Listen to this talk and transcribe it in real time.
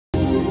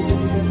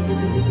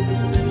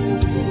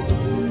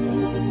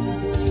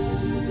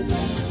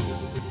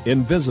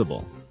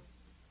invisible,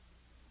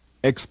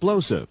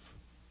 explosive,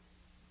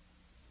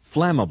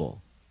 flammable,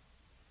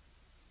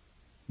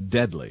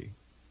 deadly.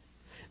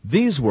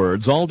 These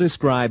words all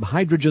describe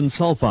hydrogen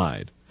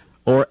sulfide,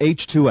 or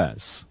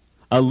H2S,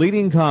 a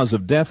leading cause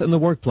of death in the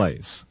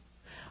workplace.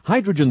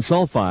 Hydrogen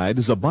sulfide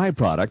is a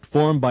byproduct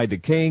formed by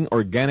decaying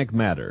organic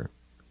matter.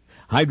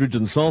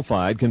 Hydrogen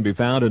sulfide can be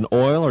found in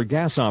oil or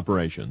gas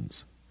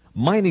operations,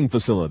 mining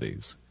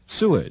facilities,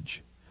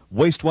 sewage,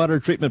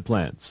 wastewater treatment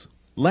plants,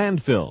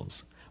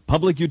 landfills,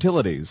 public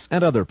utilities,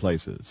 and other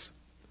places.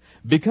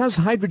 Because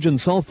hydrogen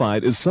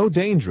sulfide is so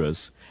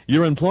dangerous,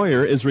 your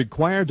employer is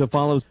required to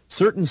follow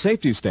certain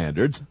safety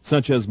standards,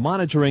 such as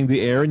monitoring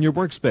the air in your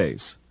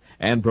workspace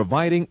and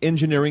providing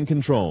engineering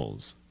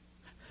controls.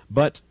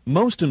 But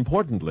most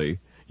importantly,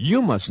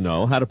 you must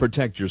know how to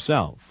protect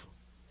yourself.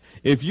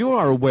 If you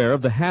are aware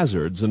of the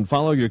hazards and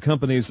follow your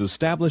company's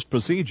established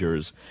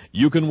procedures,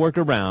 you can work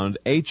around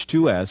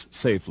H2S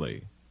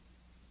safely.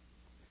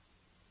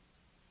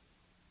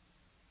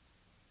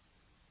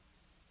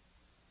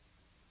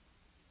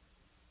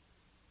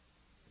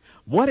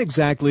 What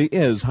exactly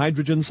is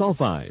hydrogen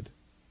sulfide?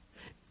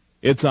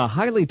 It's a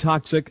highly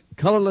toxic,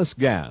 colorless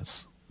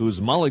gas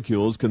whose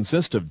molecules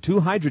consist of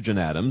two hydrogen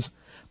atoms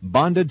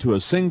bonded to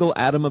a single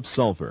atom of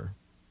sulfur.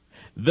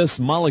 This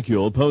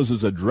molecule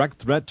poses a direct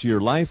threat to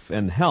your life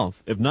and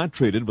health if not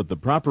treated with the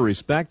proper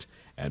respect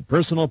and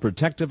personal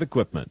protective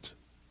equipment.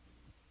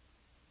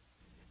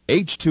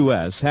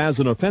 H2S has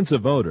an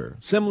offensive odor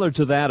similar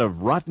to that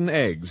of rotten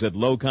eggs at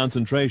low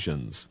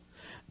concentrations.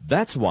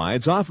 That's why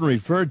it's often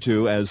referred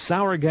to as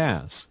sour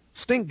gas,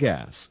 stink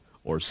gas,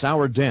 or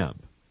sour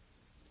damp.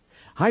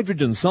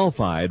 Hydrogen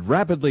sulfide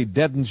rapidly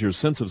deadens your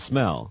sense of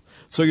smell,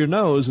 so your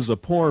nose is a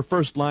poor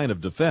first line of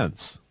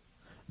defense.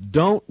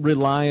 Don't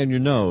rely on your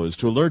nose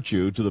to alert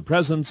you to the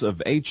presence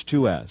of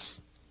H2S.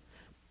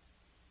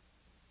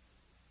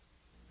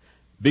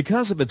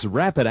 Because of its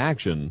rapid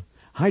action,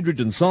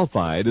 hydrogen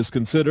sulfide is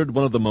considered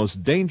one of the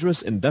most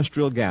dangerous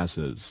industrial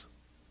gases.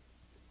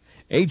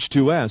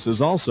 H2S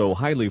is also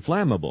highly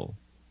flammable.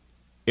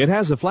 It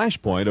has a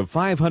flash point of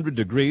 500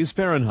 degrees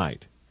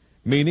Fahrenheit,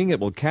 meaning it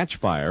will catch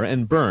fire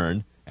and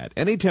burn at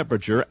any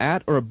temperature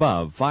at or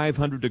above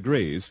 500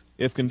 degrees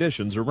if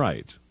conditions are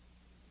right.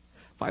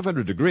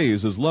 500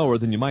 degrees is lower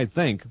than you might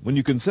think when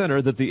you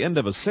consider that the end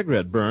of a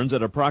cigarette burns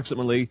at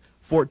approximately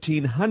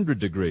 1400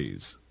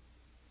 degrees.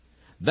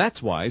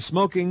 That's why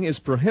smoking is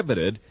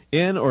prohibited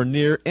in or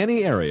near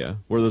any area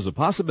where there's a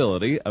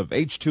possibility of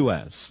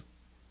H2S.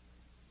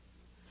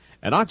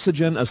 An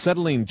oxygen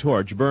acetylene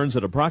torch burns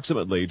at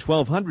approximately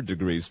 1200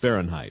 degrees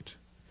Fahrenheit.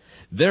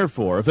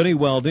 Therefore, if any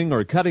welding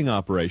or cutting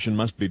operation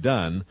must be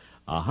done,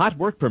 a hot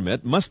work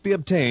permit must be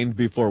obtained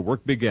before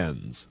work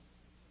begins.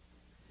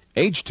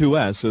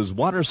 H2S is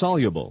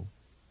water-soluble.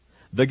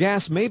 The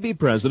gas may be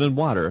present in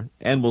water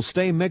and will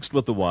stay mixed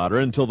with the water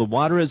until the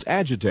water is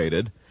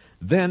agitated,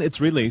 then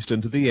it's released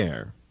into the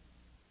air.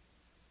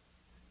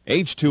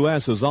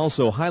 H2S is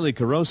also highly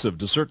corrosive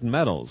to certain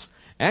metals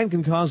and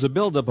can cause a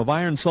buildup of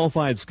iron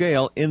sulfide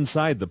scale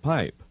inside the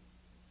pipe.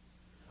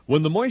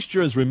 When the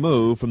moisture is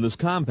removed from this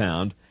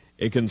compound,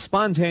 it can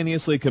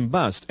spontaneously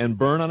combust and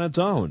burn on its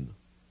own.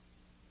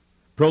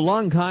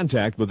 Prolonged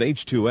contact with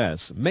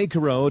H2S may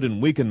corrode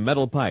and weaken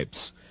metal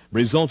pipes,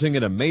 resulting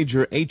in a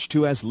major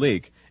H2S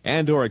leak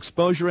and/or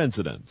exposure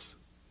incidents.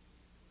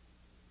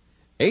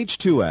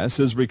 H2S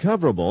is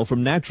recoverable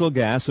from natural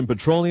gas and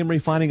petroleum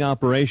refining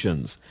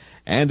operations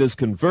and is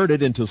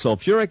converted into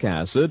sulfuric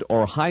acid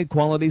or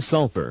high-quality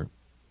sulfur.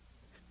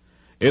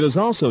 It is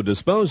also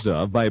disposed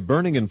of by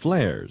burning in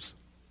flares.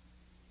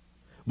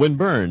 When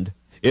burned,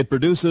 it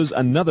produces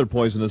another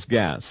poisonous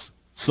gas,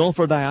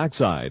 sulfur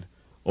dioxide,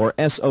 or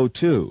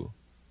SO2.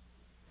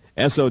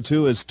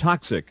 SO2 is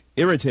toxic,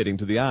 irritating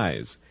to the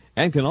eyes,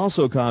 and can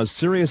also cause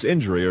serious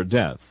injury or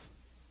death.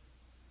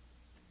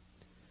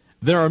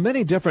 There are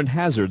many different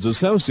hazards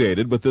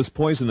associated with this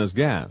poisonous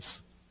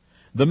gas.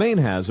 The main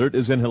hazard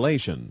is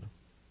inhalation.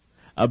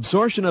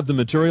 Absorption of the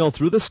material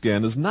through the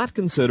skin is not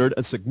considered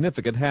a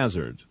significant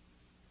hazard.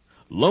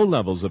 Low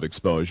levels of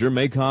exposure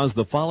may cause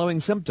the following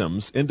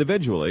symptoms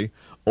individually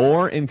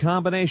or in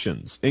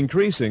combinations,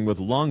 increasing with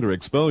longer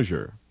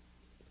exposure: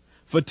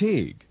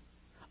 fatigue,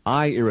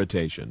 eye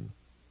irritation,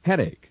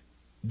 headache,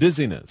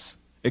 dizziness,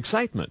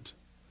 excitement,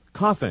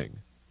 coughing,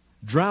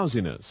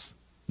 drowsiness,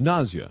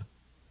 nausea,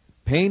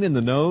 pain in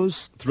the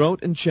nose, throat,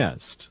 and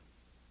chest.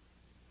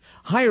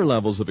 Higher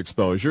levels of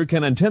exposure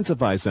can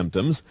intensify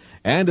symptoms,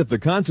 and if the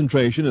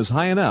concentration is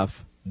high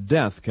enough,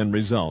 death can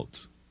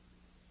result.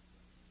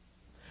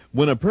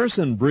 When a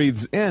person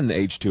breathes in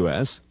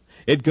H2S,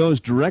 it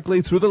goes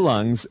directly through the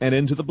lungs and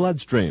into the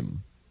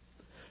bloodstream.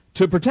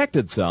 To protect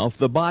itself,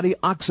 the body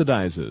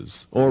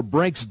oxidizes or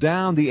breaks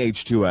down the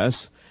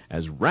H2S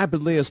as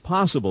rapidly as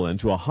possible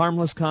into a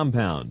harmless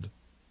compound.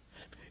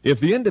 If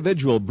the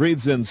individual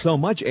breathes in so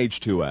much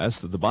H2S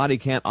that the body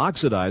can't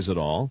oxidize it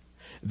all,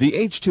 the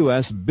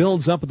H2S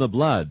builds up in the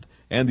blood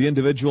and the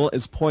individual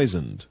is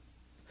poisoned.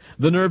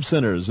 The nerve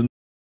centers